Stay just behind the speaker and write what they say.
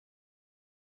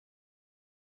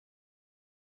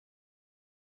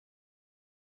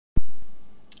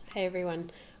Hi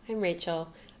everyone, I'm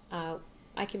Rachel.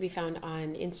 I can be found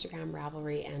on Instagram,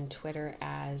 Ravelry, and Twitter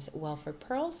as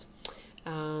Pearls.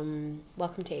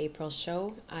 Welcome to April's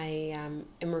show. I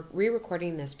am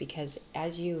re-recording this because,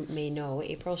 as you may know,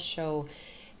 April's show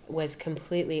was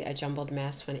completely a jumbled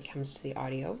mess when it comes to the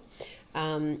audio.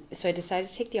 So I decided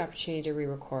to take the opportunity to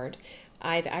re-record.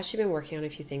 I've actually been working on a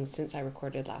few things since I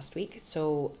recorded last week,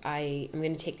 so I am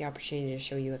going to take the opportunity to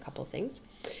show you a couple things.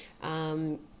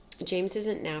 James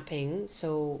isn't napping,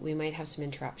 so we might have some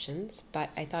interruptions,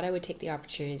 but I thought I would take the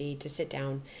opportunity to sit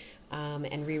down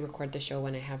and re-record the show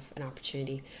when I have an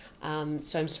opportunity.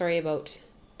 So I'm sorry about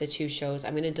the two shows.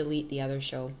 I'm going to delete the other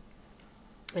show,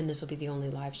 and this will be the only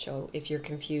live show. If you're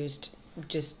confused,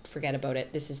 just forget about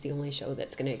it. This is the only show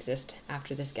that's going to exist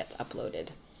after this gets uploaded.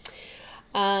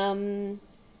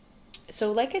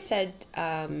 So like I said,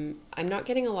 I'm not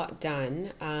getting a lot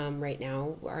done right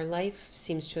now. Our life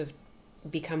seems to have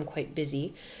become quite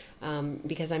busy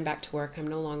because I'm back to work. I'm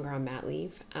no longer on mat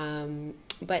leave.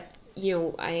 But you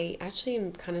know, I actually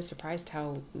am kind of surprised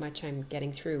how much I'm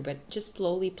getting through, but just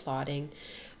slowly plodding,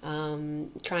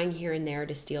 trying here and there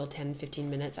to steal 10-15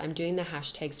 minutes. I'm doing the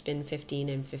hashtag spin 15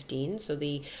 and 15. So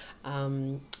the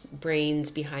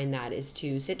brains behind that is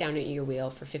to sit down at your wheel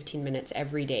for 15 minutes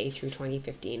every day through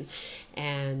 2015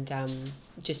 and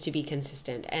just to be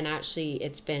consistent. And actually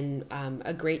it's been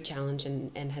a great challenge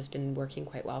and has been working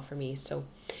quite well for me. So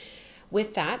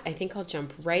with that, I think I'll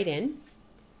jump right in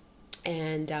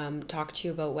and talk to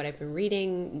you about what I've been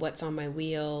reading, what's on my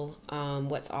wheel,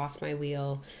 what's off my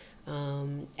wheel.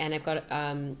 And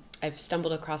I've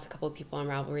stumbled across a couple of people on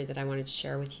Ravelry that I wanted to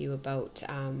share with you about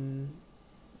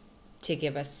to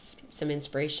give us some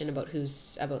inspiration about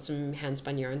some hand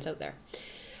spun yarns out there.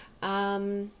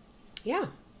 Yeah,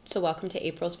 so welcome to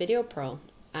April's Video Pearl.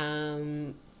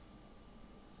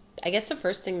 I guess the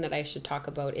first thing that I should talk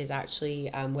about is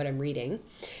actually what I'm reading.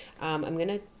 I'm going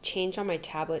to change on my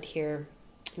tablet here.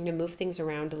 I'm going to move things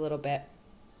around a little bit.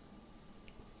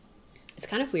 It's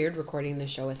kind of weird recording the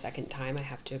show a second time, I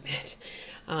have to admit.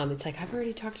 It's like, I've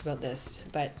already talked about this,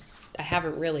 but I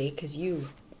haven't really, because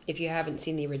if you haven't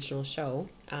seen the original show,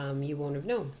 you won't have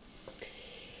known.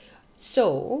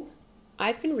 So,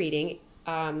 I've been reading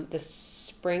the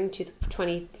spring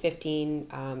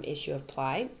 2015 issue of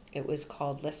Ply. It was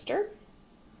called Lister.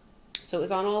 So it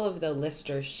was on all of the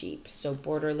Lister sheep. So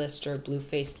border Lister,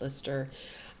 blue-faced Lister,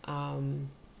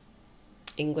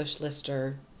 English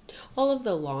Lister, all of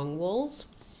the long wools.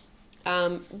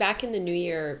 Back in the new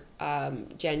year,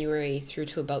 January through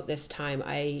to about this time,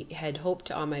 I had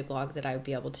hoped on my blog that I would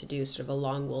be able to do sort of a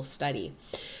long wool study.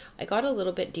 I got a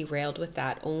little bit derailed with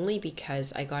that only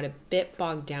because I got a bit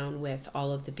bogged down with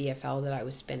all of the BFL that I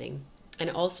was spinning. And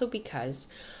also because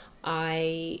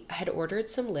I had ordered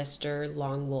some Lister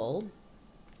long wool.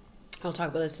 I'll talk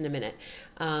about this in a minute,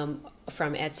 from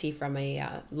Etsy, from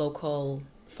a local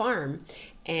farm.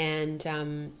 And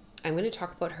I'm going to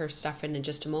talk about her stuff in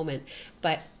just a moment.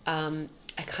 But I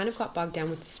kind of got bogged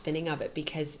down with the spinning of it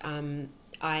because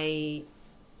I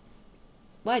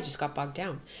just got bogged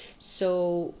down.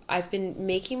 So I've been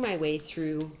making my way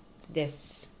through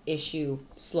this issue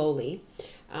slowly.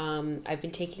 I've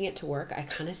been taking it to work. I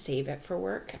kind of save it for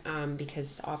work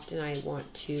because often I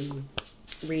want to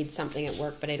read something at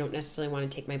work, but I don't necessarily want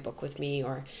to take my book with me,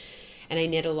 and I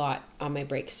knit a lot on my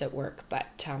breaks at work, but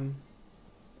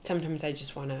sometimes I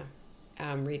just want to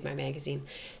read my magazine.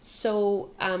 So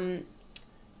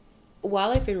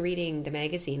while I've been reading the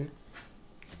magazine,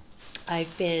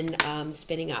 I've been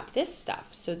spinning up this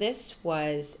stuff. So this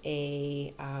was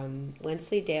a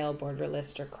Wensleydale Border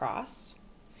Lister cross.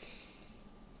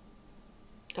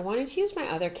 I wanted to use my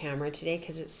other camera today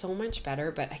because it's so much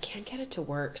better, but I can't get it to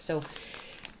work. So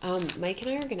Mike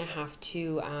and I are going to have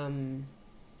to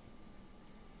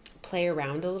play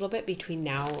around a little bit between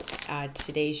now,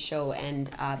 today's show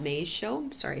and May's show.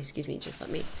 Sorry, excuse me, just let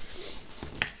me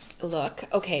look.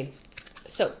 Okay,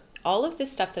 so all of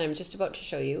this stuff that I'm just about to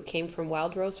show you came from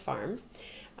Wild Rose Farm.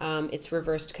 It's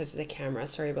reversed because of the camera.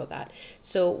 Sorry about that.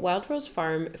 So Wild Rose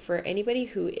Farm, for anybody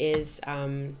who is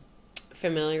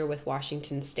familiar with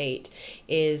Washington State,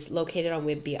 is located on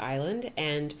Whidbey Island,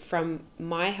 and from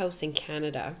my house in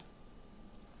Canada,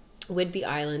 Whidbey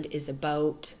Island is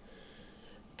about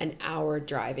an hour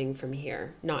driving from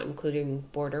here, not including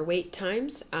border wait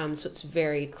times, so it's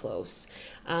very close.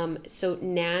 So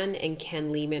Nan and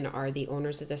Ken Lehman are the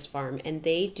owners of this farm, and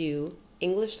they do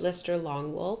English Lister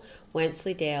long wool,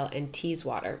 Wensleydale, and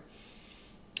Teeswater.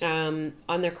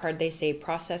 On their card, they say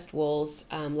processed wools,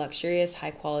 luxurious,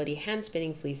 high quality hand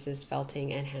spinning fleeces,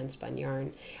 felting, and hand spun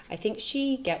yarn. I think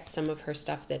she gets some of her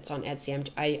stuff that's on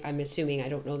Etsy. I'm assuming, I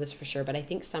don't know this for sure, but I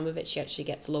think some of it she actually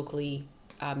gets locally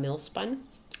mill spun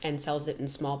and sells it in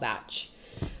small batches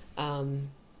on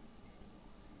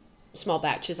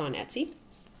Etsy.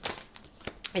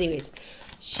 Anyways,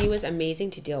 she was amazing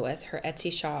to deal with. Her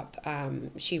Etsy shop,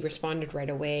 she responded right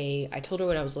away. I told her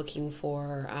what I was looking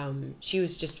for. She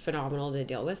was just phenomenal to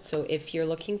deal with. So if you're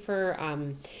looking for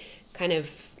kind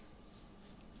of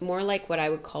more like what I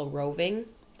would call roving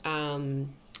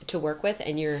to work with,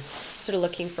 and you're sort of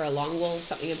looking for a long wool,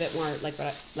 something a bit more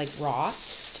like raw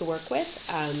to work with,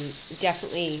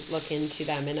 definitely look into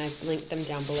them, and I've linked them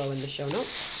down below in the show notes.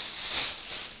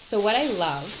 So what I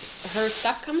loved, her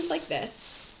stuff comes like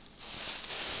this,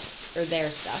 or their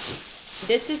stuff.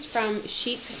 This is from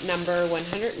sheep number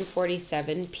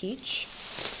 147, Peach.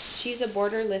 She's a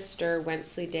border lister,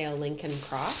 Wensleydale Lincoln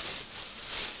cross.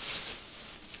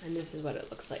 And this is what it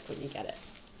looks like when you get it.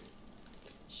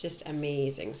 It's just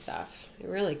amazing stuff.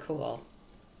 Really cool.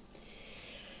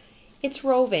 It's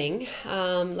roving,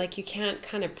 like you can't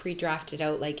kind of pre-draft it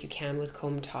out like you can with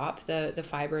comb top. The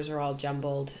fibers are all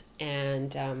jumbled,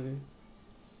 and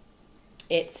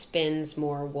it spins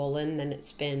more woolen than it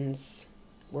spins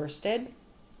worsted.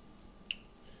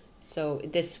 So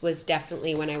this was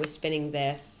definitely, when I was spinning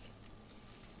this,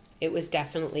 it was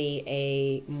definitely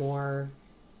a more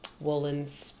woolen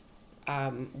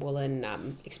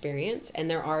experience. And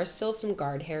there are still some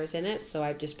guard hairs in it, so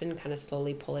I've just been kind of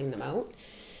slowly pulling them out.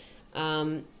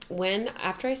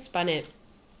 After I spun it,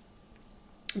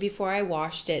 before I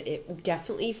washed it, it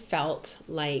definitely felt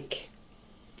like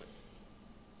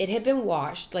it had been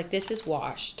washed, like this is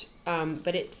washed,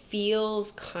 but it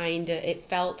felt kind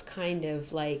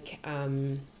of like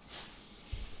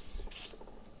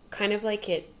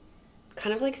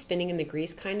spinning in the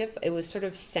grease, kind of. It was sort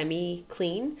of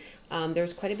semi-clean. There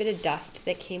was quite a bit of dust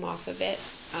that came off of it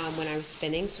when I was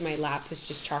spinning, so my lap was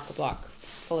just chock-a-block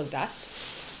full of dust.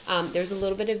 There's a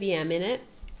little bit of VM in it,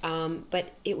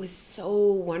 but it was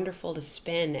so wonderful to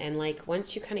spin, and like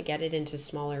once you kind of get it into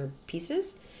smaller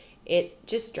pieces, it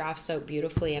just drafts out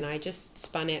beautifully. And I just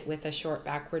spun it with a short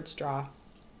backwards draw,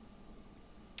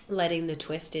 letting the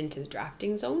twist into the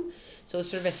drafting zone. So it's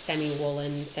sort of a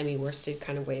semi-woolen, semi-worsted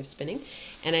kind of way of spinning.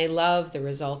 And I love the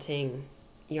resulting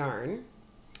yarn.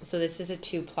 So this is a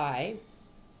 2-ply.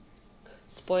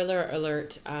 Spoiler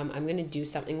alert, I'm going to do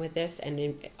something with this,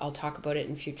 and I'll talk about it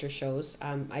in future shows.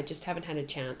 I just haven't had a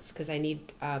chance because I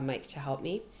need Mike to help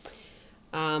me.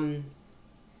 I'll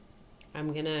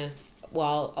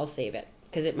save it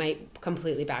because it might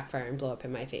completely backfire and blow up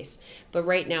in my face. But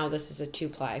right now, this is a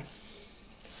 2-ply.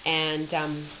 And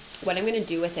what I'm going to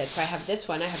do with it, so I have this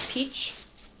one. I have Peach.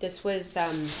 This was, I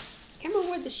can't remember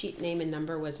what the sheet name and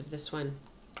number was of this one.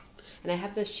 And I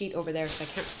have the sheet over there, so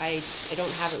I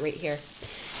don't have it right here.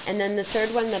 And then the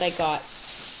third one that I got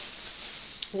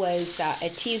was a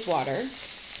Teeswater.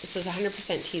 This was 100%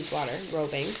 Teeswater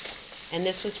roving. And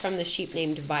this was from the sheep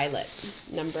named Violet,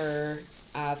 number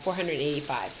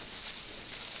 485.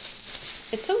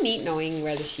 It's so neat knowing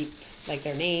where the sheep, like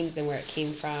their names and where it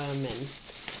came from and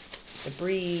the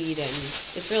breed, and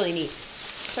it's really neat.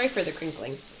 Sorry for the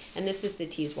crinkling. And this is the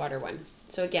Teeswater one.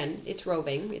 So again, it's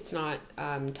roving. It's not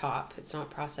top. It's not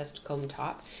processed comb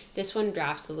top. This one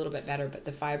drafts a little bit better, but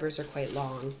the fibers are quite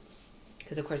long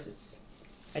because, of course, it's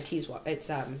a Teeswater. It's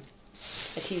a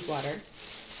Teeswater.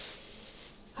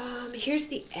 Here's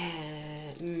the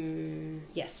end.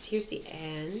 Yes, here's the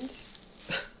end.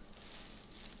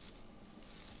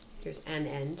 Here's an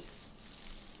end.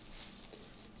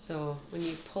 So when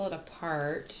you pull it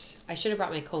apart, I should have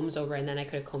brought my combs over, and then I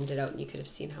could have combed it out and you could have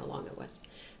seen how long it was.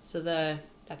 So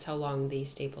that's how long the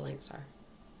staple lengths are.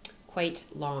 Quite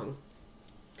long.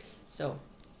 So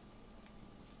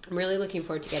I'm really looking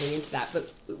forward to getting into that.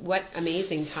 But what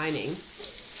amazing timing,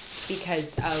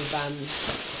 because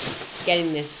of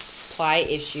getting this ply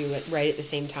issue right at the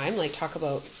same time. Like talk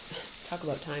about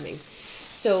timing.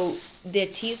 So the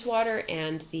Teeswater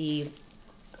and the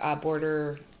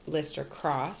Border Lister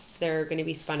Cross, they're going to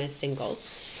be spun as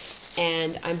singles,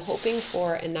 and I'm hoping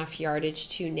for enough yardage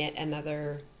to knit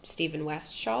another Stephen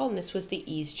West shawl, and this was the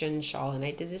Eastern shawl, and I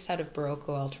did this out of Barocco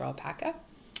Ultra Alpaca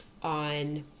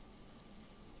on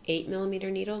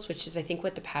 8mm needles, which is I think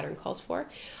what the pattern calls for.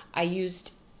 I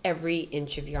used every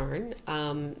inch of yarn,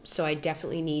 so I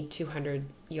definitely need 200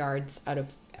 yards out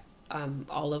of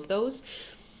all of those.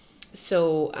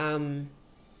 So I'm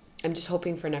just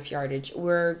hoping for enough yardage.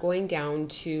 We're going down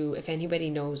to, if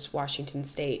anybody knows Washington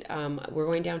State, we're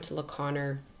going down to La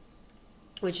Conner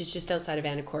which is just outside of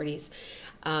Anacortes,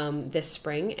 this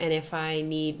spring. And if I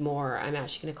need more, I'm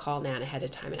actually going to call Nan ahead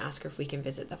of time and ask her if we can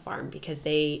visit the farm, because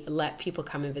they let people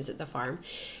come and visit the farm.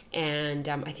 And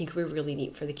I think it would be really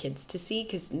neat for the kids to see,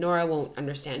 because Nora won't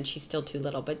understand. She's still too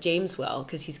little, but James will,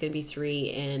 because he's going to be 3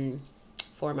 in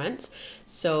 4 months.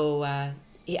 So I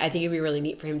think it'd be really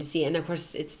neat for him to see. And of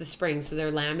course, it's the spring, so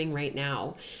they're lambing right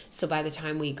now. So by the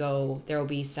time we go, there will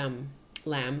be some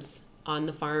lambs on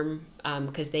the farm,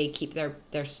 because they keep their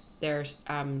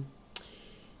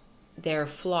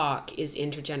flock is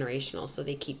intergenerational, so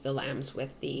they keep the lambs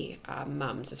with the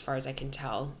mums, as far as I can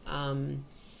tell.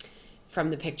 From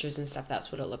the pictures and stuff,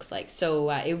 that's what it looks like.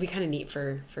 So it would be kind of neat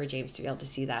for James to be able to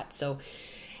see that. So,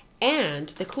 and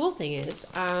the cool thing is,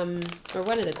 or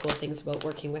one of the cool things about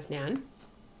working with Nan,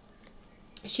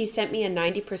 she sent me a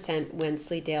 90%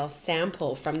 Wensleydale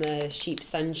sample from the Sheep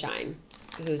Sunshine,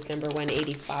 who's number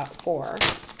 184.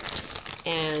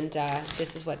 And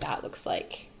this is what that looks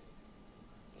like.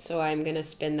 So I'm going to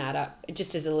spin that up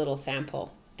just as a little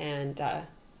sample, and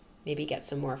maybe get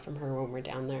some more from her when we're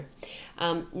down there.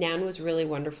 Nan was really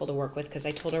wonderful to work with, because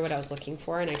I told her what I was looking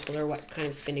for, and I told her what kind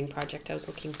of spinning project I was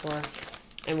looking for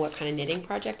and what kind of knitting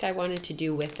project I wanted to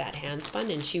do with that hand spun.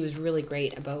 And she was really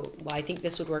great about, well, I think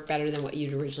this would work better than what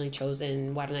you'd originally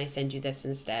chosen. Why don't I send you this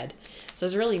instead? So it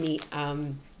was really neat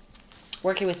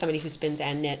working with somebody who spins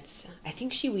and knits. I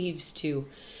think she weaves too,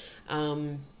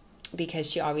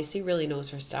 because she obviously really knows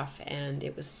her stuff. And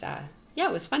it was, yeah,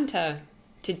 it was fun to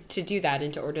do that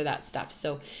and to order that stuff.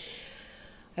 So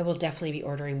I will definitely be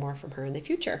ordering more from her in the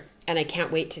future. And I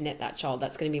can't wait to knit that shawl.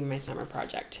 That's going to be my summer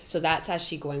project. So that's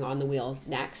actually going on the wheel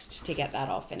next to get that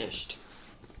all finished.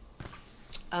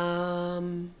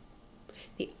 The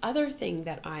other thing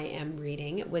that I am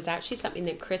reading was actually something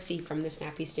that Chrissy from the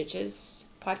Snappy Stitches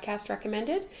podcast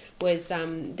recommended, was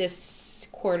this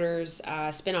quarter's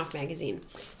spin-off magazine.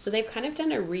 So they've kind of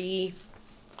done a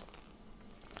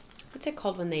what's it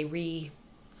called when they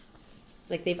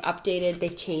they've updated,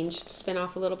 they've changed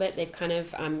spin-off a little bit. They've kind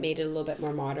of made it a little bit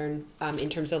more modern in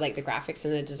terms of like the graphics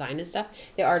and the design and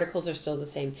stuff. The articles are still the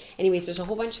same. Anyways, there's a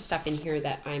whole bunch of stuff in here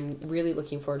that I'm really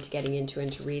looking forward to getting into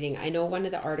and to reading. I know one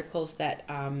of the articles that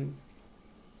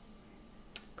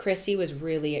Chrissy was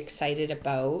really excited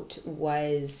about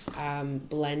was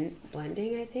blending,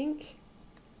 I think.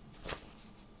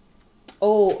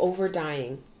 Oh, over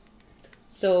dyeing.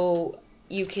 So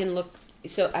you can look.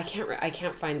 So I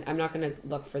can't find. I'm not going to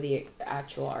look for the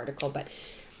actual article, but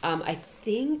I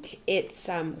think it's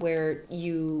where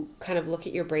you kind of look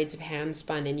at your braids of hand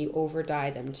spun and you over dye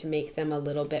them to make them a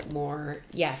little bit more.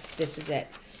 Yes, this is it.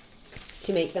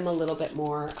 To make them a little bit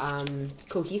more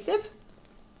cohesive.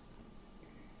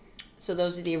 So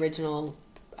those are the original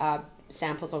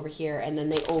samples over here, and then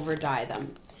they over dye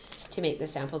them to make the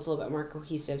samples a little bit more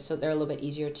cohesive, so they're a little bit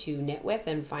easier to knit with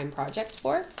and find projects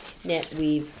for. Knit,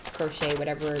 weave, crochet,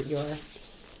 whatever your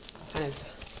kind of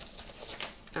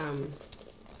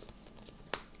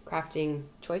crafting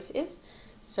choice is.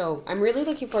 So I'm really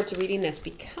looking forward to reading this,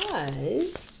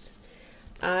 because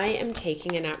I am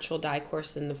taking a natural dye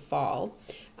course in the fall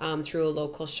through a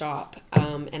local shop,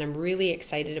 and I'm really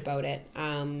excited about it.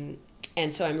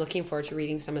 And so I'm looking forward to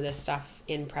reading some of this stuff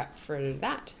in prep for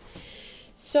that.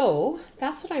 So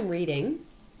that's what I'm reading.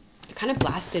 I kind of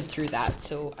blasted through that,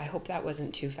 so I hope that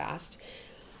wasn't too fast.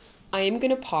 I am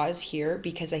going to pause here,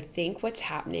 because I think what's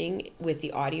happening with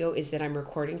the audio is that I'm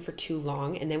recording for too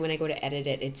long, and then when I go to edit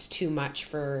it, it's too much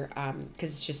for, because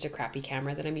it's just a crappy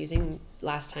camera that I'm using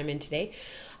last time and today.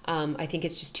 I think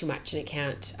it's just too much, and it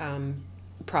can't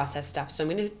process stuff. So I'm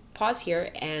going to pause here,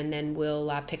 and then we'll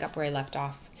pick up where I left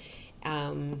off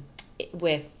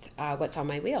with what's on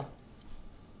my wheel.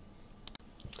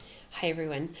 Hi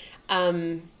everyone.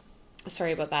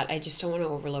 Sorry about that. I just don't want to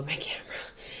overload my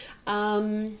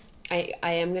camera.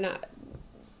 I am gonna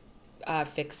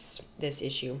fix this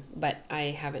issue, but I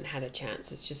haven't had a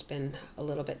chance. It's just been a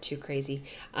little bit too crazy.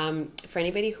 For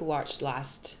anybody who watched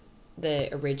the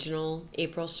original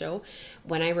April show,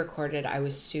 when I recorded, I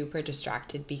was super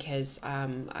distracted because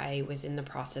I was in the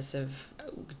process of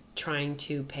trying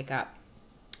to pick up.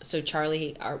 So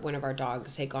Charlie, one of our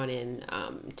dogs, had gone in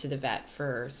to the vet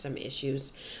for some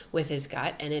issues with his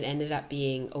gut, and it ended up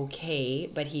being okay,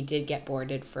 but he did get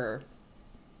boarded for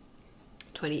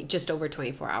just over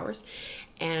 24 hours.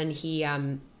 And he,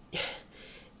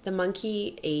 the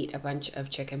monkey ate a bunch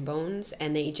of chicken bones,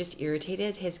 and they just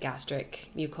irritated his gastric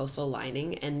mucosal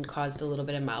lining and caused a little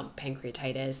bit of mild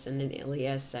pancreatitis and an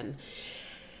ileus, and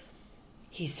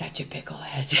he's such a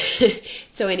picklehead.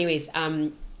 So anyways,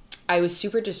 I was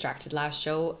super distracted last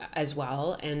show as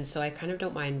well, and so I kind of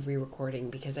don't mind re-recording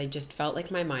because I just felt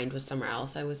like my mind was somewhere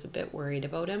else. I was a bit worried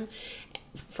about him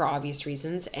for obvious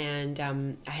reasons, and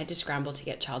I had to scramble to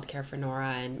get childcare for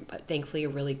Nora, and but thankfully a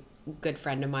really good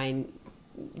friend of mine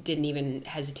didn't even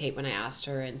hesitate when I asked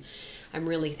her, and I'm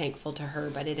really thankful to her.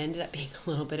 But it ended up being a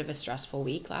little bit of a stressful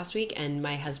week last week, and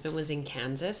my husband was in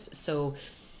Kansas, so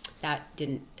that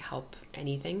didn't help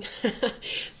anything.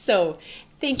 So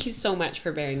thank you so much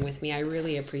for bearing with me. I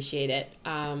really appreciate it.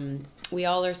 We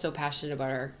all are so passionate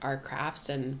about our crafts,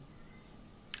 and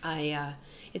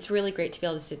it's really great to be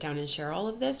able to sit down and share all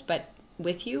of this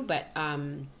with you, but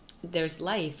there's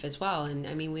life as well, and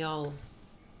I mean, we all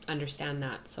understand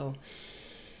that. So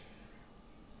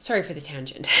sorry for the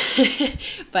tangent.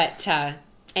 But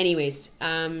anyways,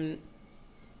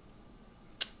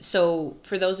 so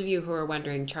for those of you who are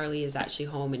wondering, Charlie is actually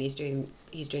home, and he's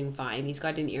doing fine. He's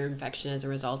got an ear infection as a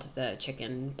result of the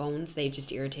chicken bones. They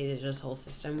just irritated his whole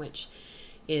system, which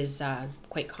is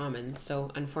quite common. So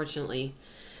unfortunately,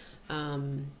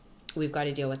 we've got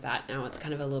to deal with that now. It's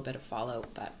kind of a little bit of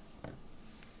fallout, but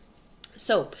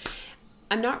so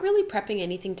I'm not really prepping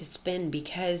anything to spin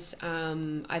because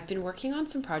I've been working on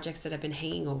some projects that have been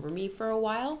hanging over me for a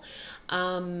while.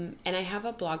 And I have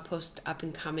a blog post up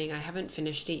and coming. I haven't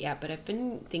finished it yet, but I've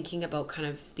been thinking about kind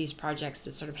of these projects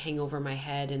that sort of hang over my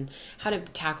head and how to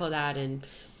tackle that, and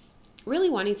really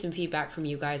wanting some feedback from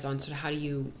you guys on sort of how do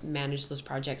you manage those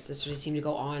projects that sort of seem to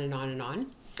go on and on and on.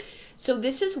 So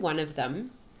this is one of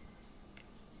them.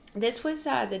 This was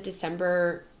the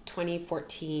December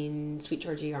 2014 Sweet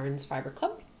Georgia Yarns Fiber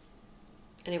Club,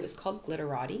 and it was called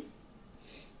Glitterati.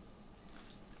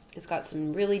 It's got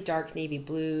some really dark navy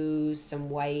blues, some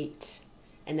white,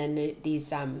 and then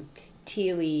these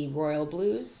tealy royal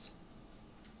blues.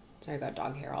 Sorry, I got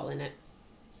dog hair all in it.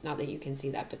 Not that you can see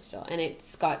that, but still. And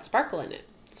it's got sparkle in it.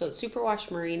 So it's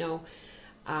superwash merino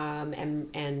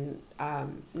and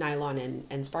nylon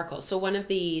and sparkle. So one of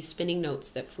the spinning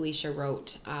notes that Felicia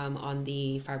wrote on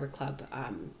the Fiber Club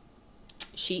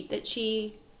sheet that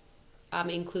she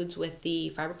includes with the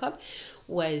Fiber Club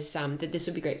was that this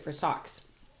would be great for socks.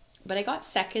 But I got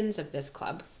seconds of this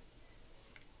club,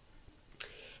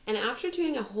 and after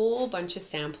doing a whole bunch of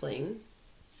sampling,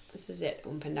 this is it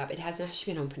opened up. It hasn't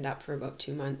actually been opened up for about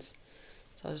 2 months,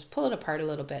 so I'll just pull it apart a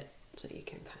little bit so you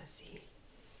can kind of see.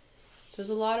 So there's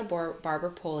a lot of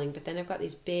barber pulling, but then I've got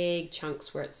these big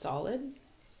chunks where it's solid,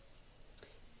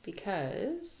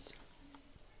 because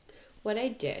what I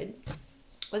did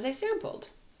was I sampled.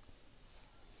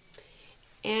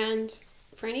 And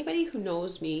for anybody who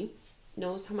knows me,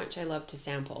 knows how much I love to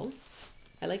sample.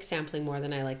 I like sampling more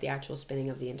than I like the actual spinning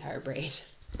of the entire braid.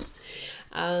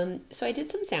 So I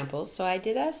did some samples. So I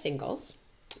did a singles,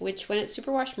 which when it's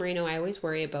superwash merino, I always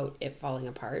worry about it falling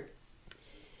apart.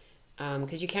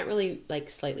 Because you can't really like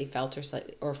slightly felt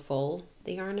or full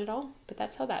the yarn at all. But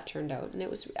that's how that turned out. And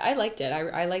I liked it.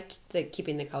 I liked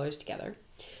keeping the colors together.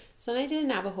 So then I did a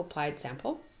Navajo plaid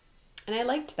sample, and I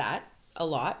liked that a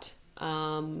lot.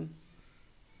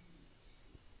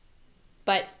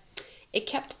 But it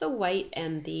kept the white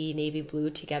and the navy blue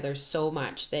together so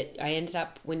much that I ended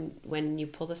up, when you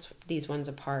pull these ones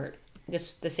apart, the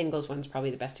singles one's probably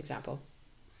the best example.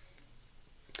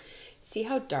 See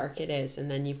how dark it is, and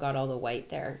then you've got all the white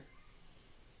there.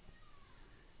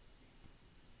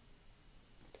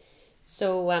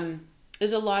 So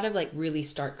there's a lot of like really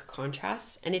stark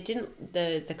contrasts, and it didn't,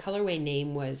 the colorway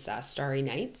name was Starry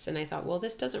Nights, and I thought, well,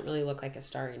 this doesn't really look like a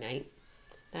starry night.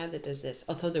 Neither does this,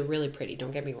 although they're really pretty,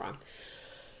 don't get me wrong.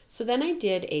 So then I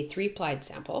did a 3-plied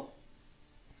sample,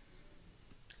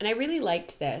 and I really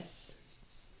liked this,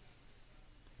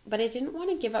 but I didn't want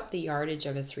to give up the yardage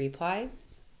of a 3-ply.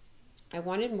 I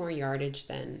wanted more yardage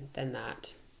than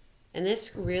that. And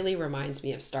this really reminds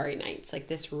me of Starry Nights. Like,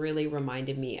 this really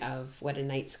reminded me of what a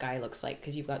night sky looks like,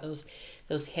 because you've got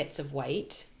those hits of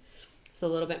white. It's a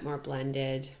little bit more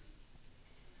blended.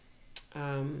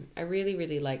 I really,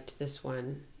 really liked this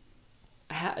one.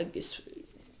 I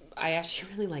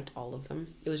actually really liked all of them.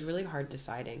 It was really hard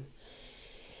deciding.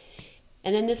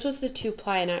 And then this was the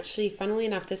 2-ply, and actually, funnily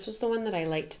enough, this was the one that I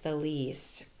liked the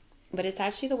least, but it's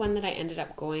actually the one that I ended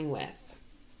up going with.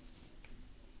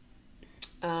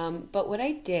 But what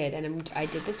I did, and I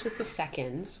did this with the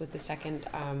seconds, with the second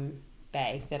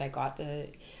bag that I got,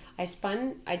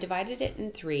 I divided it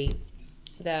in 3,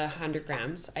 the 100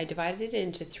 grams. I divided it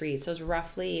into 3, so it's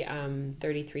roughly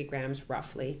 33 grams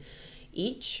roughly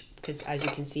each, because as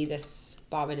you can see, this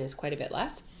bobbin is quite a bit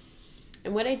less.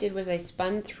 And what I did was I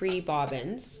spun 3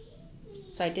 bobbins.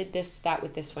 So I did that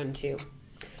with this one too.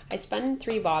 I spun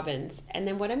 3 bobbins, and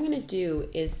then what I'm going to do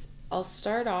is I'll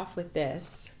start off with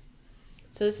this,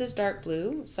 So this is dark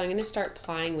blue, so I'm going to start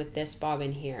plying with this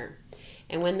bobbin here.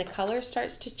 And when the color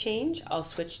starts to change, I'll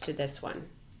switch to this one.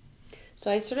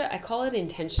 So I call it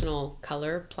intentional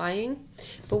color plying,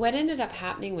 but what ended up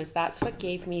happening was that's what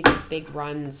gave me these big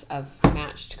runs of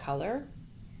matched color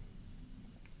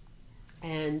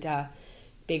and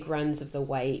big runs of the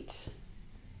white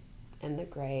and the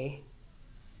gray.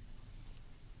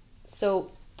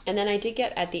 So, and then I did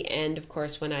get at the end, of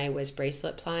course, when I was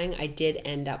bracelet plying, I did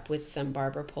end up with some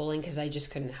barber poling because I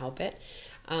just couldn't help it.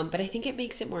 But I think it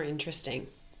makes it more interesting.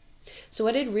 So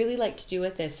what I'd really like to do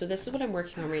with this, so this is what I'm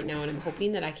working on right now, and I'm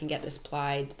hoping that I can get this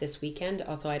plied this weekend,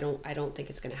 although I don't think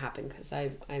it's going to happen because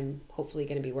I'm hopefully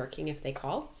going to be working if they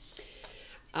call.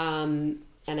 And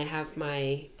I have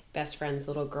my best friend's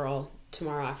little girl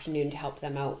tomorrow afternoon to help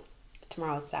them out.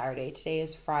 Tomorrow's Saturday. Today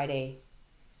is Friday.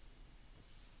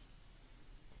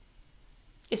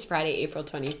 It's Friday, April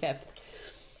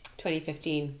 25th,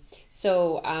 2015.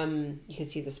 So you can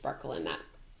see the sparkle in that.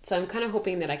 So I'm kind of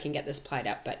hoping that I can get this plied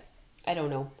up, but I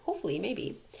don't know. Hopefully,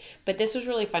 maybe. But this was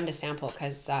really fun to sample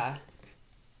because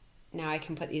now I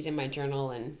can put these in my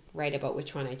journal and write about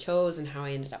which one I chose and how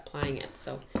I ended up applying it.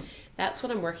 So that's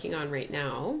what I'm working on right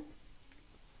now.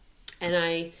 And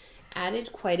I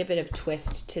added quite a bit of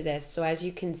twist to this. So as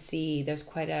you can see, there's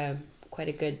quite a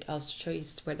good, I'll show you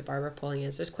where the barber pulling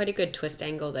is. There's quite a good twist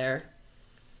angle there.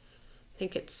 I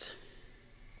think it's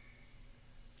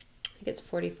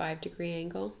 45-degree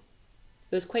angle.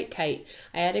 It was quite tight.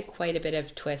 I added quite a bit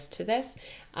of twist to this.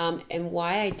 And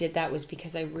why I did that was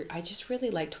because I just really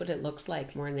liked what it looked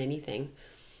like more than anything.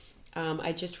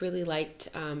 I just really liked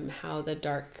how the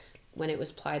dark, when it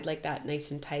was plied like that,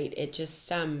 nice and tight, it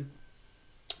just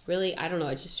really, I don't know,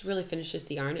 it just really finishes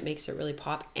the yarn. It makes it really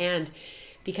pop. And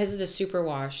because of the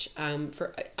superwash,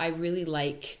 I really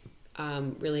like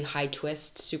really high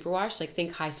twist superwash. Like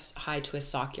think high twist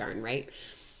sock yarn, right?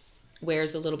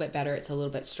 Wears a little bit better. It's a little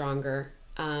bit stronger.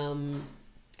 And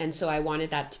so I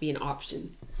wanted that to be an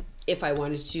option if I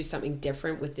wanted to do something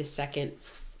different with this second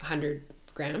 100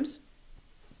 grams.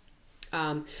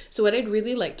 So what I'd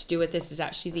really like to do with this is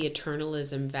actually the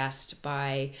Eternalism vest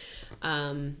by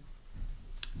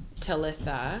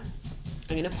Talitha.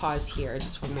 I'm going to pause here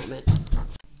just one moment.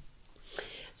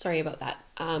 Sorry about that.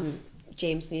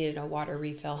 James needed a water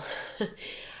refill.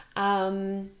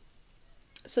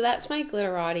 So that's my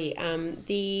glitterati.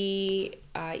 The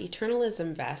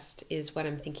Eternalism vest is what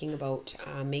I'm thinking about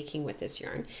making with this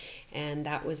yarn. And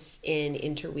that was in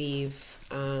Interweave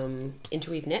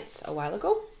Knits a while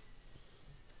ago.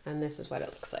 And this is what it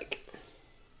looks like.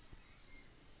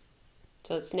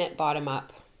 So it's knit bottom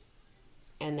up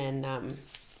and then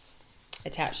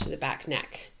attached to the back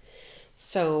neck.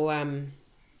 So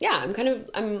yeah,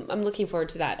 I'm looking forward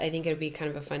to that. I think it'll be kind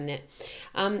of a fun knit.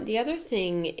 The other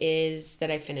thing is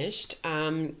that I finished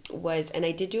was, and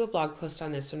I did do a blog post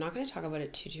on this, so I'm not going to talk about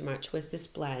it too much, was this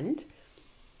blend.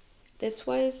 This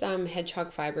was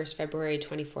Hedgehog Fibers February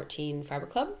 2014 Fiber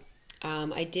Club.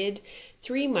 I did a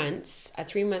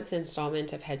 3-month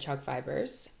installment of Hedgehog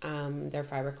Fibers, their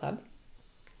Fiber Club.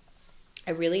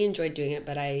 I really enjoyed doing it,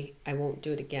 but I won't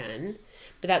do it again.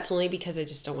 But that's only because I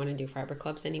just don't want to do fiber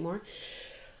clubs anymore.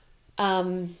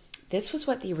 This was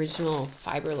what the original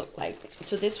fiber looked like.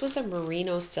 So this was a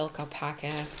merino silk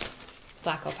alpaca,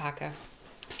 black alpaca,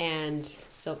 and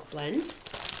silk blend,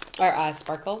 or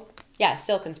sparkle. Yeah,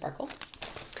 silk and sparkle.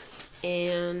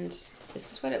 And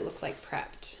this is what it looked like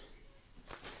prepped.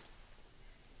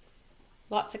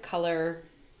 Lots of color.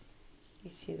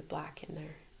 You see the black in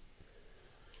there.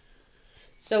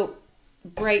 So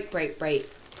bright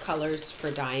colors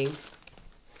for dyeing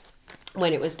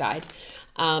when it was dyed.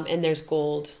 And there's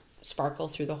gold sparkle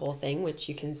through the whole thing, which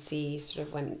you can see sort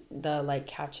of when the light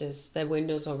catches the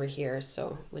windows over here.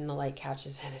 So when the light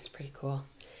catches in, it's pretty cool.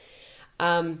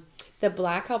 The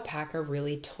black alpaca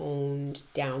really toned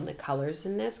down the colors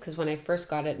in this, because when I first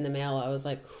got it in the mail, I was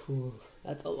like, ooh,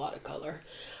 that's a lot of color.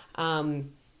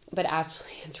 But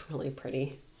actually it's really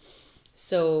pretty.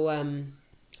 So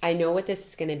I know what this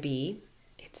is going to be.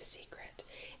 It's a secret.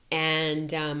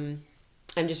 And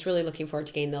I'm just really looking forward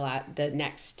to getting the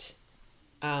next.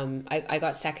 I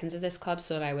got seconds of this club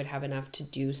so that I would have enough to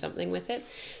do something with it.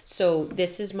 So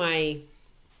this is my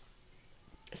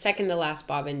second to last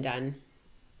bobbin done.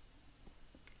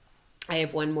 I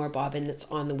have one more bobbin that's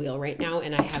on the wheel right now,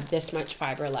 and I have this much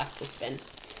fiber left to spin.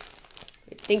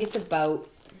 I think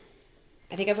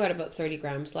I've got about 30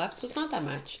 grams left, so it's not that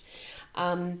much.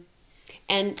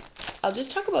 And I'll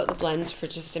just talk about the blends for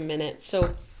just a minute.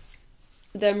 So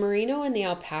the merino and the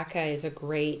alpaca is a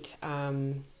great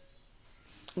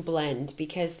blend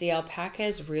because the alpaca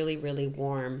is really, really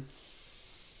warm.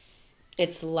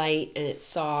 It's light and it's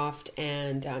soft,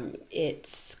 and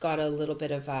it's got a little bit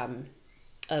of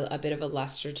a bit of a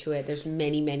luster to it. There's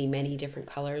many, many, many different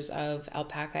colors of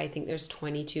alpaca. I think there's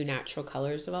 22 natural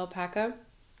colors of alpaca,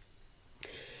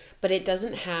 but it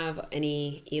doesn't have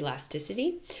any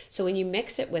elasticity. So when you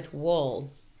mix it with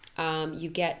wool, you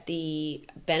get the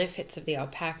benefits of the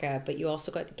alpaca, but you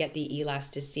also get the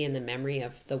elasticity and the memory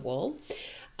of the wool.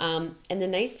 And the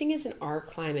nice thing is, in our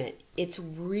climate, it's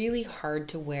really hard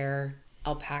to wear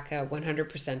alpaca,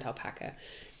 100% alpaca,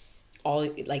 all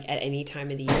like at any time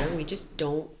of the year. We just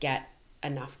don't get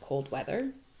enough cold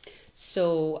weather.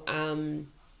 So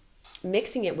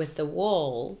mixing it with the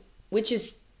wool, which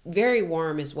is very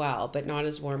warm as well, but not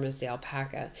as warm as the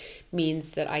alpaca,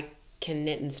 means that I can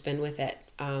knit and spin with it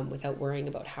without worrying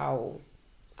about how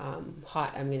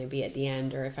hot I'm going to be at the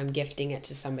end, or if I'm gifting it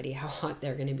to somebody, how hot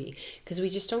they're going to be, because we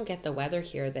just don't get the weather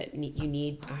here that you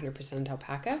need 100%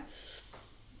 alpaca.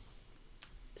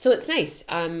 So it's nice.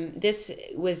 This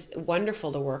was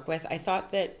wonderful to work with. I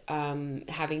thought that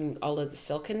having all of the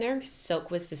silk in there,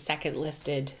 silk was the second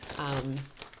listed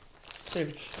sort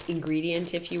of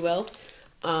ingredient, if you will,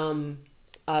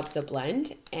 of the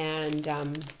blend. And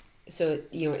so,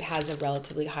 you know, it has a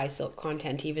relatively high silk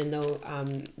content, even though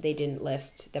they didn't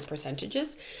list the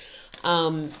percentages.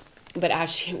 But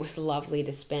actually, it was lovely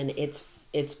to spin.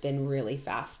 It's been really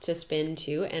fast to spin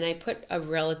too. And I put a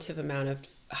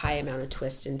high amount of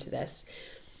twist into this.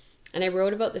 And I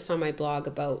wrote about this on my blog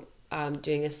about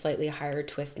doing a slightly higher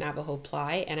twist Navajo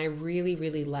ply. And I really,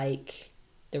 really like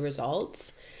the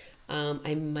results.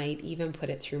 I might even put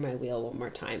it through my wheel one more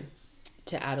time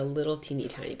to add a little teeny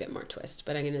tiny bit more twist,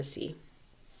 but I'm going to see.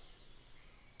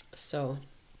 So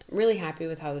I'm really happy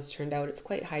with how this turned out. It's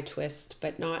quite high twist,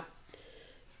 but not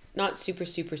super,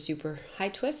 super, super high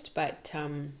twist, but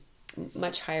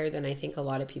much higher than I think a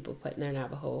lot of people put in their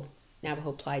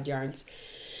Navajo plied yarns.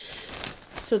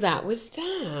 So that was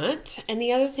that. And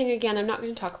the other thing, again, I'm not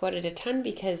going to talk about it a ton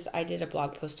because I did a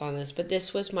blog post on this, but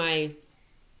this was my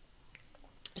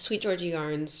Sweet Georgia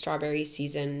Yarns Strawberry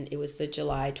Season. It was the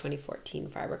July 2014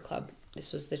 Fiber Club.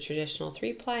 This was the traditional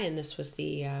 3-ply, and this was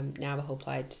the Navajo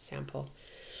plied sample,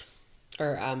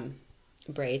 or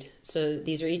braid. So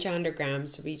these are each 100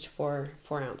 grams, so each 4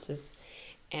 ounces.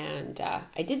 And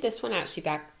I did this one actually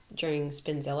back during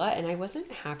Spinzilla, and I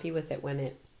wasn't happy with it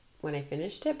when I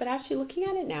finished it, but actually looking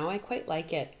at it now, I quite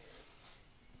like it.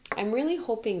 I'm really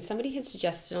hoping, somebody had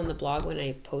suggested on the blog when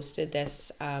I posted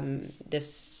this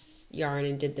this yarn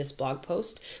and did this blog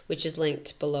post, which is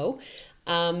linked below.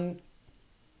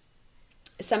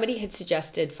 Somebody had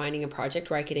suggested finding a project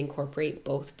where I could incorporate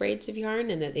both braids of yarn,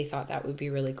 and that they thought that would be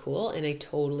really cool, and I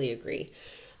totally agree.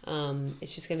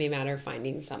 It's just gonna be a matter of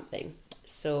finding something.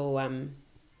 So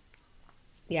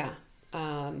yeah,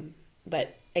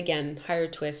 but again, higher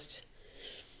twist,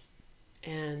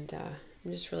 and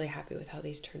I'm just really happy with how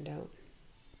these turned out.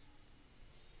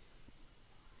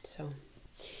 So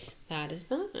that is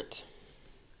that.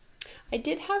 I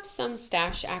did have some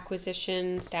stash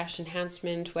acquisition, stash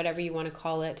enhancement, whatever you want to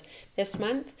call it, this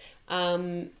month.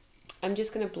 I'm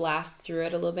just going to blast through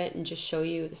it a little bit and just show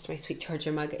you. This is my Sweet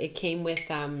Georgia mug. It came with,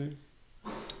 when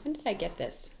did I get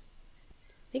this?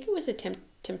 I think it was a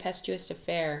tempestuous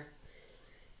affair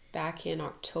back in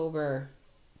October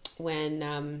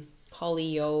when Holly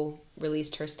Yo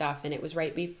released her stuff, and it was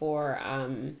right before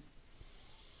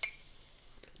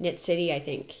Knit City, I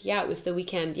think. Yeah, it was the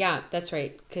weekend. Yeah, that's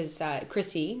right. Because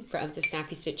Chrissy of the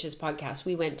Snappy Stitches podcast,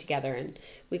 we went together and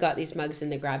we got these mugs in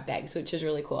the grab bags, which is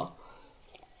really cool.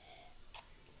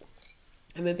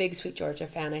 I'm a big Sweet Georgia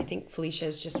fan. I think Felicia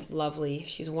is just lovely.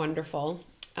 She's wonderful.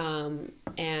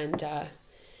 And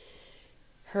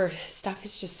her stuff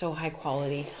is just so high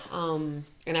quality. And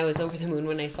I was over the moon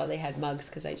when I saw they had mugs,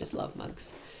 because I just love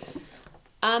mugs.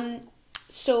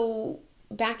 So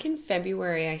back in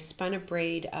February, I spun a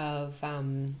braid of,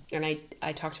 and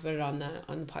I talked about it on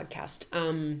the podcast.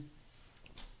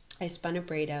 I spun a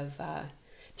braid of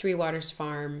Three Waters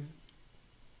Farm.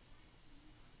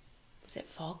 Was it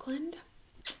Falkland?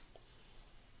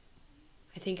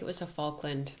 I think it was a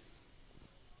Falkland.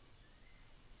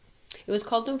 It was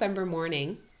called November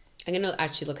Morning. I'm going to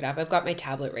actually look it up. I've got my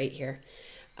tablet right here.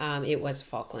 It was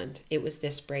Falkland. It was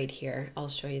this braid here. I'll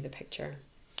show you the picture.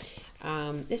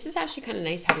 This is actually kind of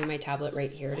nice having my tablet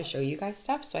right here to show you guys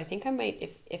stuff. So I think I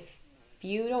might, if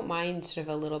you don't mind sort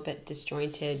of a little bit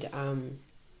disjointed,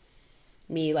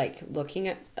 me like looking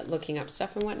up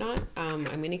stuff and whatnot, I'm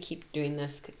going to keep doing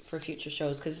this for future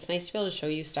shows, because it's nice to be able to show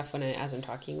you stuff as I'm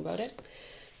talking about it.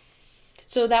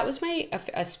 So that was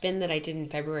a spin that I did in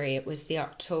February. It was the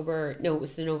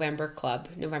November club,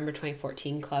 November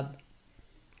 2014 club.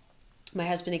 My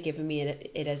husband had given me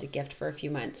it as a gift for a few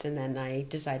months, and then I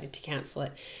decided to cancel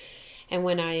it. And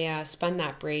when I spun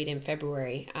that braid in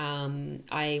February,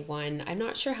 I won. I'm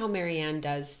not sure how Marianne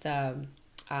does the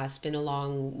spin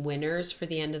along winners for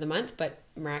the end of the month, but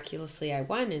miraculously I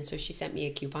won. And so she sent me a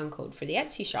coupon code for the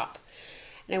Etsy shop.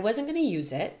 And I wasn't going to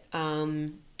use it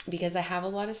because I have a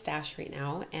lot of stash right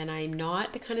now. And I'm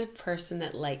not the kind of person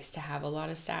that likes to have a lot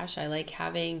of stash. I like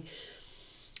having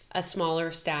a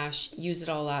smaller stash, use it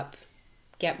all up,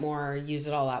 get more, use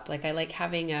it all up. Like I like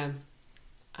having a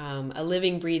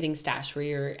living, breathing stash where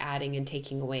you're adding and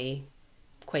taking away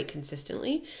quite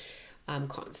consistently,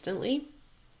 constantly.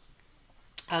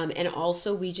 And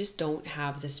also, we just don't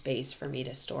have the space for me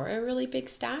to store a really big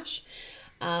stash.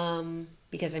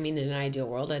 Because, I mean, in an ideal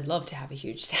world, I'd love to have a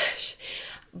huge stash.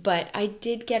 But I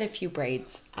did get a few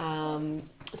braids.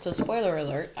 So, spoiler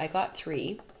alert, I got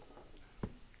 3.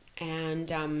 And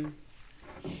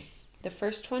the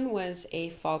first one was a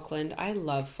Falkland. I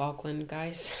love Falkland,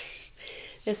 guys.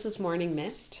 This was Morning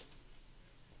Mist.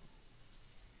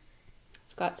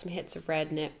 It's got some hits of red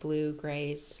in it, blue,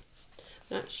 grays.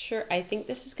 Not sure. I think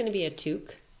this is going to be a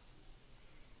toque.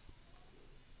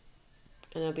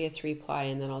 And it'll be a 3-ply,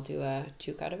 and then I'll do a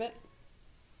toque out of it.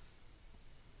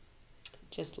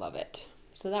 Just love it.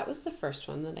 So that was the first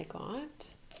one that I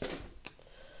got.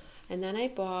 And then I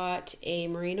bought a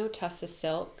Merino Tussa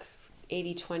Silk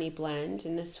 80-20 blend,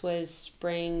 and this was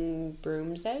Spring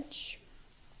Broom's Edge.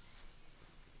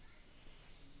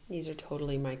 These are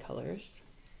totally my colors.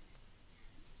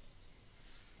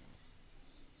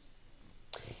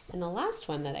 And the last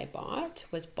one that I bought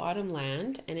was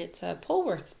Bottomland, and it's a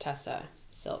Polworth Tussa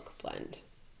silk blend.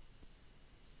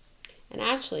 And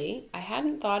actually, I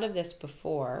hadn't thought of this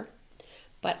before,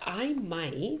 but I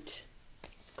might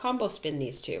combo spin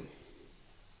these two.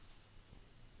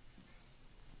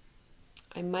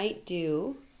 I might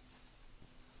do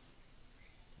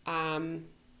a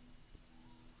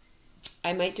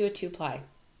 2-ply,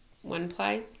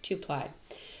 1-ply, 2-ply,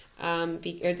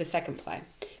 or the second ply,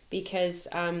 because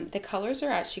the colors are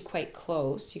actually quite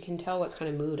close. You can tell what kind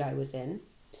of mood I was in,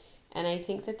 and I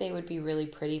think that they would be really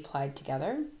pretty plied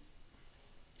together.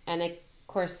 And of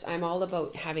course, I'm all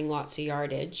about having lots of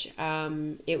yardage.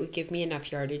 It would give me enough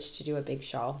yardage to do a big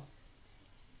shawl,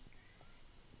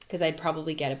 because I'd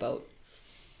probably get about,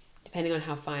 depending on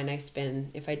how fine I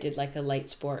spin, if I did like a light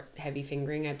sport heavy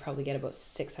fingering, I'd probably get about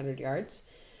 600 yards.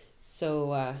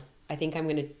 So I think I'm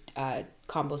going to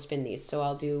combo spin these. So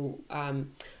I'll do,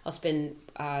 I'll spin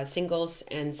singles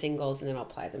and singles, and then I'll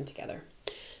ply them together.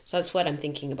 So that's what I'm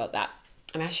thinking about that.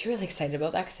 I'm actually really excited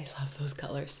about that because I love those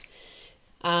colors.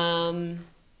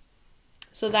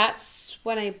 So that's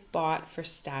what I bought for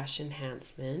stash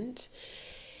enhancement.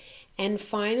 And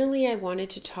finally, I wanted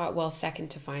to talk, well, second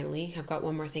to finally, I've got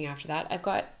one more thing after that. I've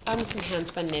got some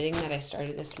handspun knitting that I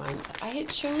started this month. I had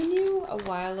shown you a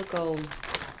while ago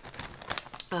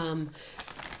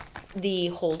the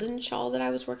Holden shawl that I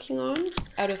was working on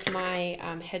out of my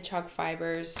Hedgehog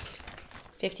Fibers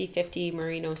 50/50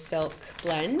 Merino Silk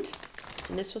blend.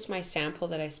 And this was my sample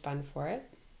that I spun for it.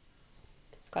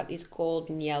 It's got these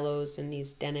golden yellows and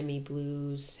these denim-y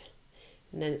blues.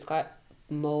 And then it's got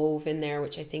mauve in there,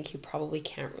 which I think you probably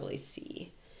can't really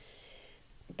see,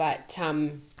 but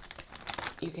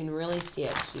you can really see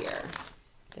it here.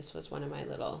 This was one of my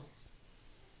little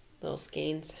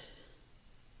skeins.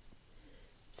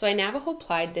 So I Navajo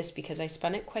plied this because I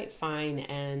spun it quite fine,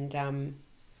 and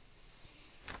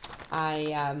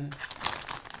I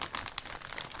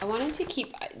wanted to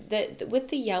keep with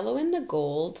the yellow and the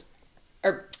gold,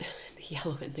 or the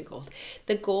yellow and the gold,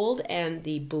 the gold and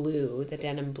the blue, the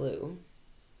denim blue.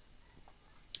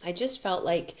 I just felt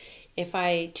like if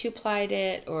I 2-plied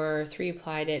it or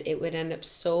 3-plied it, it would end up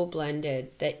so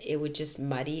blended that it would just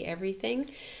muddy everything.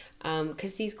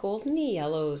 Because these goldeny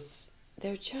yellows,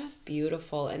 they're just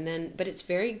beautiful. And then, but it's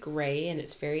very gray and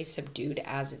it's very subdued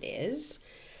as it is.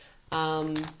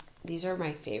 These are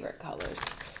my favorite colors.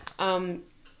 And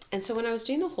so when I was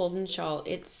doing the Holden shawl,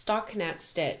 it's stockinette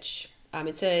stitch.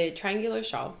 It's a triangular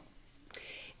shawl.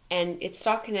 And it's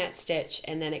stockinette stitch,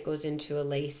 and then it goes into a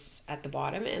lace at the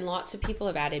bottom. And lots of people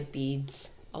have added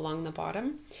beads along the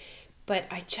bottom. But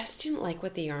I just didn't like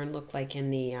what the yarn looked like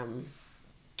in the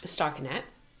stockinette.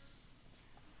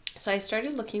 So I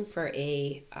started looking for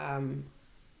a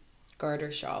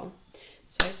garter shawl.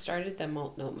 So I started the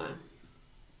Multnomah.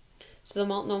 So the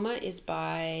Multnomah is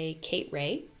by Kate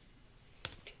Ray.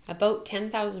 About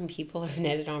 10,000 people have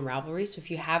knitted on Ravelry, so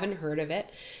if you haven't heard of it,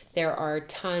 there are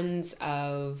tons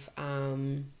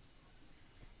and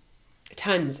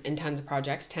tons of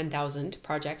projects, 10,000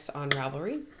 projects on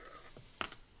Ravelry.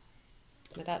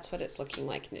 But that's what it's looking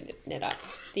like knit up.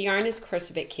 The yarn is, of course,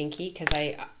 a bit kinky because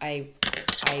I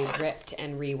ripped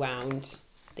and rewound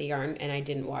the yarn and I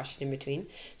didn't wash it in between.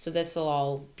 So this will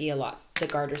all be a lot, the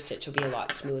garter stitch will be a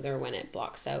lot smoother when it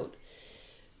blocks out.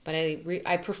 But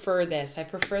I prefer this. I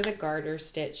prefer the garter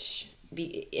stitch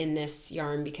in this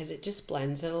yarn because it just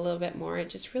blends it a little bit more. It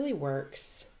just really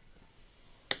works.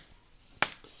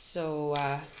 So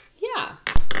yeah.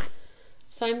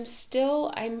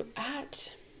 So I'm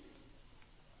at,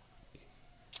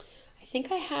 I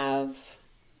think I have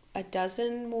a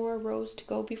dozen more rows to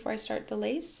go before I start the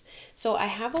lace. So I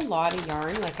have a lot of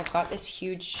yarn. Like I've got this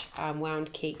huge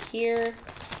wound cake here,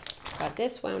 got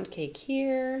this wound cake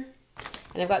here,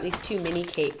 and I've got these two mini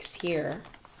cakes here.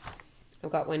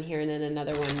 I've got one here and then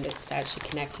another one that's actually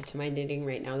connected to my knitting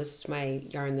right now. This is my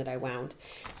yarn that I wound.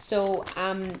 So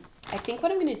I think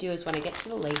what I'm going to do is when I get to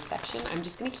the lace section, I'm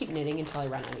just going to keep knitting until I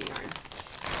run out of yarn.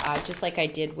 Just like I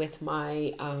did with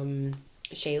my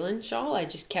Shaylin shawl, I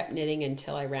just kept knitting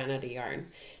until I ran out of yarn.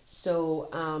 So,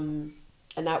 and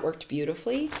that worked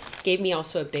beautifully. Gave me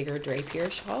also a bigger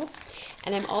drapier shawl.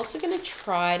 And I'm also going to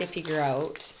try to figure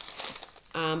out,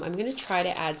 I'm going to try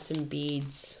to add some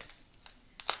beads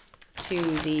to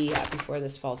the, before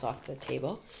this falls off the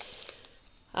table,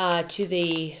 to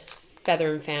the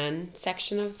feather and fan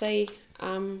section of the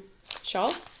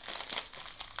shawl.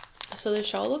 So the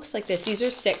shawl looks like this. These are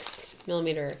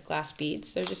 6mm glass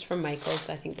beads. They're just from Michael's.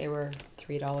 I think they were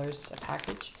 $3 a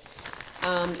package.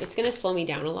 It's going to slow me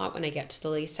down a lot when I get to the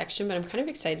lace section, but I'm kind of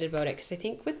excited about it because I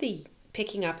think with the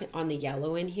picking up on the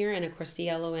yellow in here, and of course the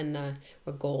yellow and the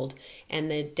gold and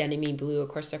the denim blue, of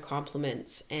course they're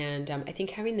complements, and I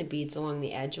think having the beads along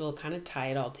the edge will kind of tie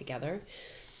it all together.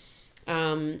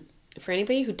 For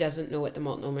anybody who doesn't know what the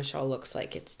Multnomah shawl looks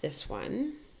like, it's this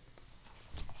one.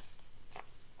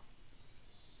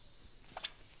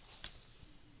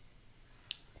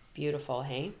 Beautiful,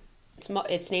 hey?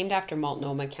 It's named after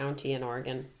Multnomah County in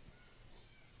Oregon.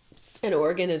 And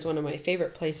Oregon is one of my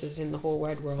favorite places in the whole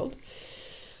wide world.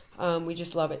 We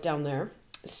just love it down there.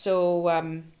 So,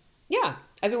 yeah,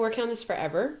 I've been working on this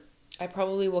forever. I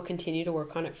probably will continue to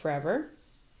work on it forever.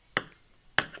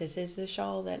 This is the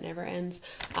shawl that never ends.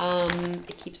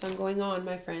 It keeps on going on,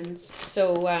 my friends.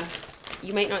 So,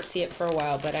 you might not see it for a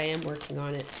while, but I am working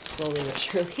on it slowly but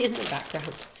surely in the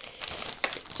background.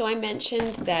 So I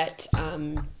mentioned that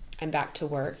I'm back to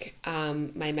work.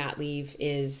 My mat leave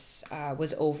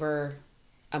was over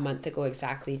a month ago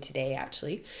exactly today,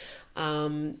 actually.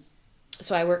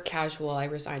 So I work casual. I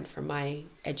resigned from my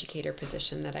educator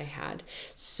position that I had.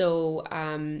 So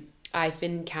I've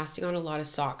been casting on a lot of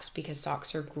socks because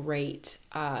socks are great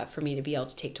for me to be able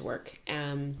to take to work.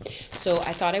 So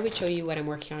I thought I would show you what I'm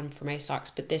working on for my socks,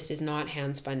 but this is not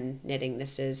hand spun knitting.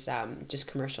 This is just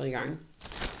commercial yarn.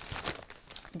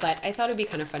 But I thought it'd be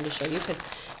kind of fun to show you because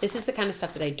this is the kind of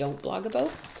stuff that I don't blog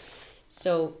about.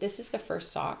 So this is the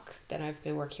first sock that I've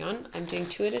been working on. I'm doing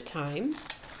 2 at a time.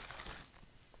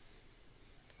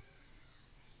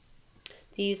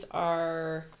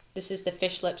 This is the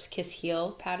Fish Lips Kiss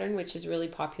Heel pattern, which is really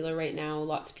popular right now.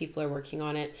 Lots of people are working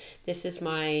on it. This is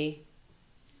my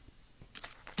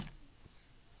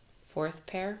 4th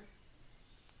pair.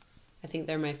 I think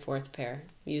they're my 4th pair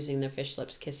using the Fish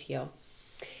Lips Kiss Heel.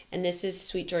 And this is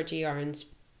Sweet Georgia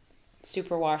Yarn's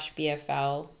Superwash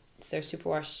BFL. It's their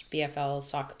Superwash BFL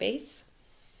sock base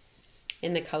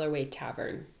in the colorway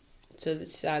Tavern. So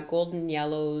it's golden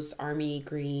yellows, army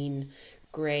green,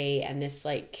 gray, and this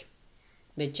like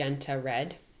magenta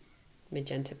red.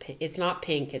 Magenta pink. It's not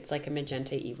pink, it's like a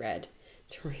magenta-y red.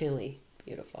 It's really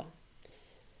beautiful.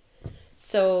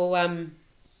 So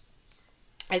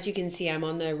as you can see, I'm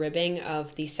on the ribbing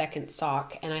of the second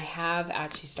sock, and I have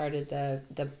actually started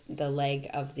the leg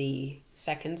of the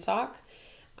second sock.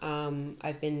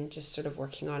 I've been just sort of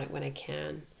working on it when I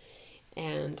can,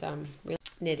 and really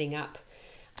knitting up.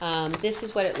 This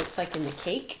is what it looks like in the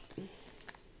cake.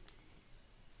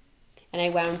 And I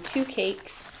wound 2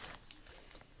 cakes,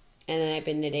 and then I've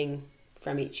been knitting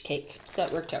from each cake. So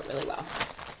it worked out really well.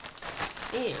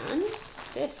 And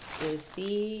this is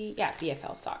the,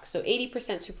 BFL sock. So 80%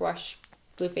 superwash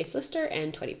blue face Lister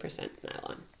and 20%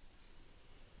 nylon.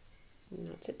 And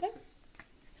that's it there.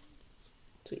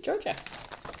 Sweet Georgia.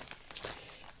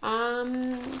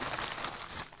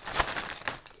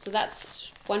 So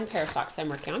that's one pair of socks I'm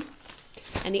working on.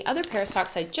 And the other pair of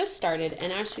socks I just started,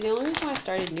 and actually the only reason why I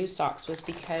started new socks was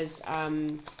because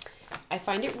I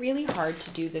find it really hard to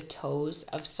do the toes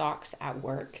of socks at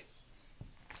work.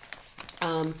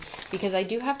 Because I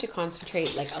do have to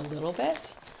concentrate like a little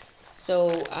bit.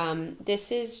 So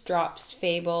this is Drops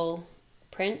Fable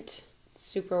print,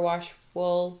 superwash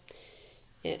wool,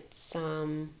 It's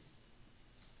 75%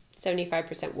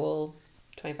 wool,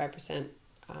 25%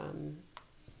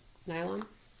 nylon.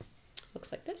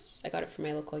 Looks like this. I got it from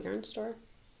my local yarn store,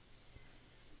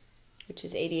 which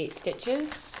is 88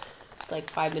 stitches. It's like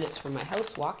 5 minutes from my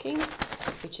house walking,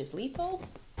 which is lethal.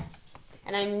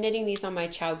 And I'm knitting these on my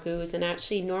Chow Goos, and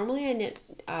actually normally I knit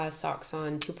socks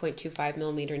on 2.25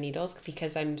 millimeter needles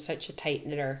because I'm such a tight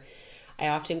knitter. I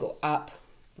often go up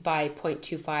by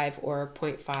 0.25 or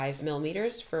 0.5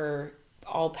 millimeters for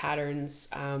all patterns,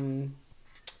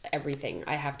 everything.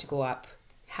 I have to go up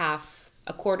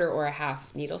a quarter or a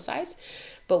half needle size.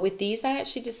 But with these, I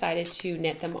actually decided to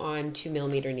knit them on 2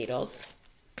 millimeter needles.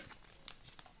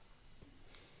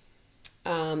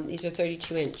 These are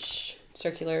 32-inch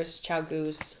circulars, Chow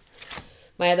Goos.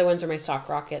 My other ones are my sock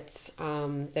rockets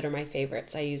that are my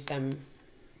favorites. I use them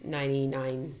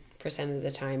 99% of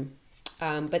the time.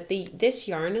 But this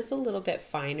yarn is a little bit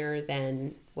finer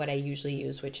than what I usually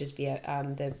use, which is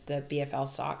the BFL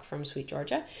sock from Sweet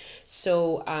Georgia.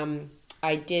 So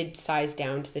I did size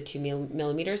down to the 2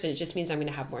 millimeters, and it just means I'm going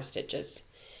to have more stitches.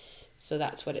 So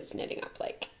that's what it's knitting up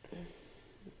like.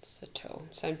 It's the toe.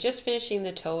 So I'm just finishing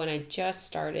the toe, and I just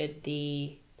started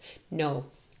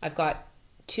I've got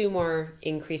 2 more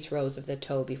increased rows of the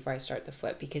toe before I start the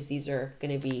foot, because these are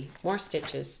going to be more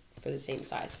stitches for the same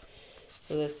size.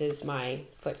 So this is my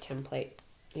foot template.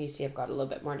 You see I've got a little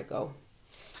bit more to go.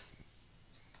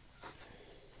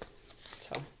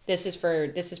 So this is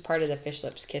part of the Fish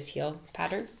Lips Kiss Heel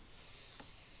pattern.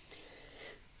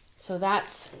 So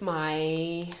that's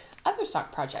my other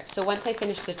sock project. So once I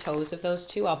finish the toes of those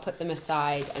 2, I'll put them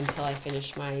aside until I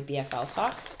finish my BFL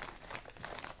socks.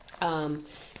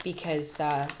 Because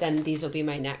then these will be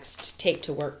my next take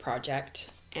to work project,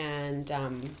 and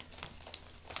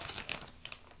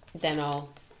then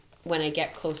when I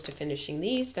get close to finishing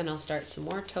these, then I'll start some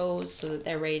more toes so that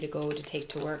they're ready to go to take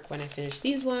to work when I finish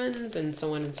these ones, and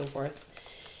so on and so forth.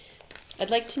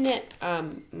 I'd like to knit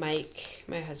Mike,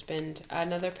 my husband,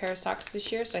 another pair of socks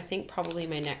this year, so I think probably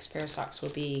my next pair of socks will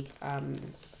be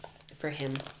for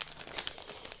him.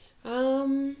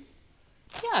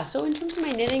 Yeah, so in terms of my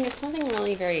knitting, it's nothing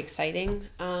really very exciting.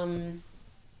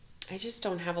 I just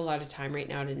don't have a lot of time right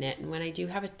now to knit, and when I do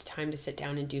have a time to sit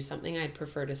down and do something, I'd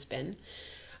prefer to spin.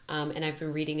 And I've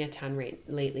been reading a ton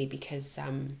lately because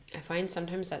I find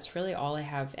sometimes that's really all I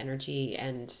have energy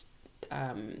and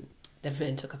the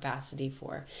mental capacity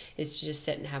for, is to just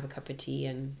sit and have a cup of tea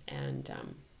and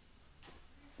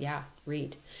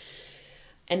read.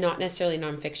 And not necessarily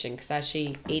nonfiction, because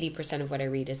actually 80% of what I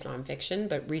read is nonfiction,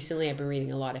 but recently I've been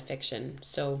reading a lot of fiction.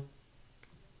 So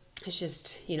it's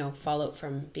just, fallout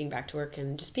from being back to work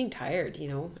and just being tired,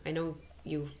 I know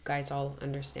you guys all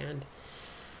understand.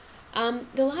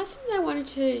 The last thing I wanted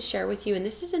to share with you, and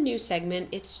this is a new segment,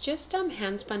 it's just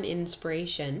handspun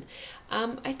inspiration.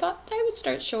 I thought that I would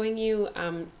start showing you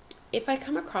if I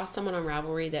come across someone on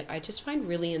Ravelry that I just find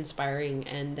really inspiring,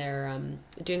 and they're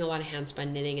doing a lot of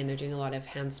handspun knitting and they're doing a lot of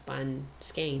handspun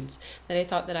skeins, that I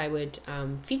thought that I would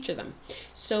feature them.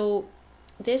 So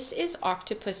this is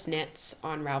Octopus Knits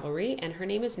on Ravelry, and her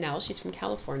name is Nell. She's from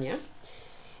California.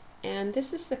 And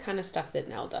this is the kind of stuff that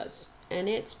Nell does, and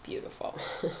it's beautiful.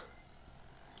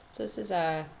 So this is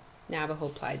a Navajo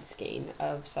plied skein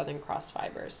of Southern Cross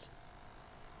fibers.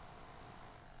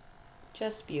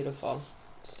 Just beautiful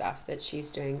stuff that she's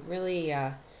doing. Really,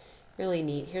 really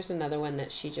neat. Here's another one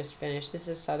that she just finished. This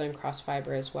is Southern Cross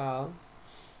fiber as well.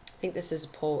 I think this is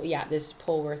this is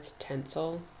Polworth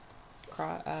Tencel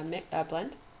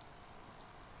blend.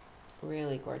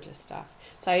 Really gorgeous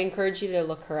stuff. So I encourage you to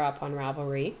look her up on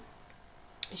Ravelry.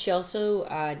 She also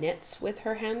knits with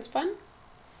her handspun.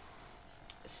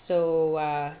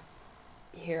 So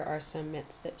here are some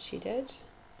mitts that she did.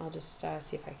 I'll just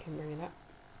see if I can bring it up.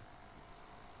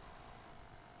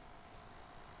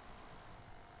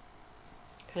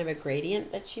 Kind of a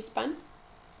gradient that she spun.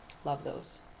 Love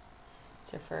those.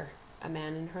 So for a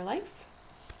man in her life.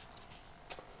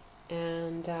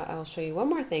 And I'll show you one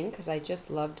more thing, because I just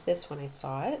loved this when I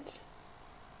saw it.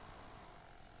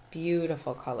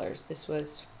 Beautiful colors. This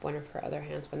was one of her other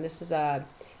handspun. This is a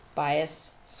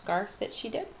bias scarf that she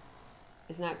did.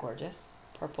 Isn't that gorgeous?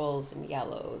 Purples and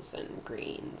yellows and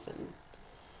greens, and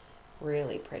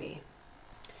really pretty.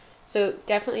 So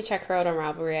definitely check her out on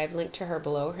Ravelry. I've linked to her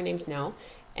below. Her name's Nell,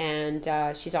 and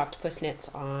she's Octopus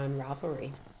Knits on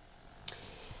Ravelry.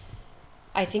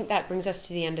 I think that brings us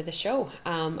to the end of the show.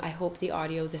 I hope the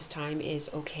audio this time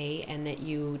is okay, and that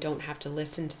you don't have to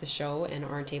listen to the show and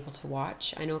aren't able to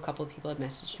watch. I know a couple of people have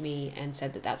messaged me and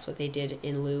said that that's what they did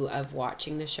in lieu of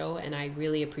watching the show, and I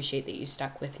really appreciate that you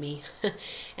stuck with me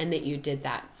and that you did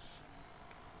that.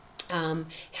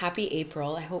 Happy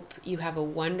April. I hope you have a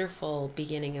wonderful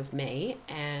beginning of May,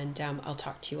 and I'll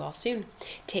talk to you all soon.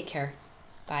 Take care.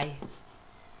 Bye.